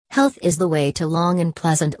Health is the way to long and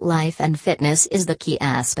pleasant life, and fitness is the key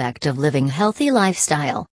aspect of living healthy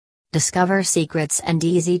lifestyle. Discover secrets and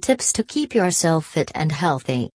easy tips to keep yourself fit and healthy.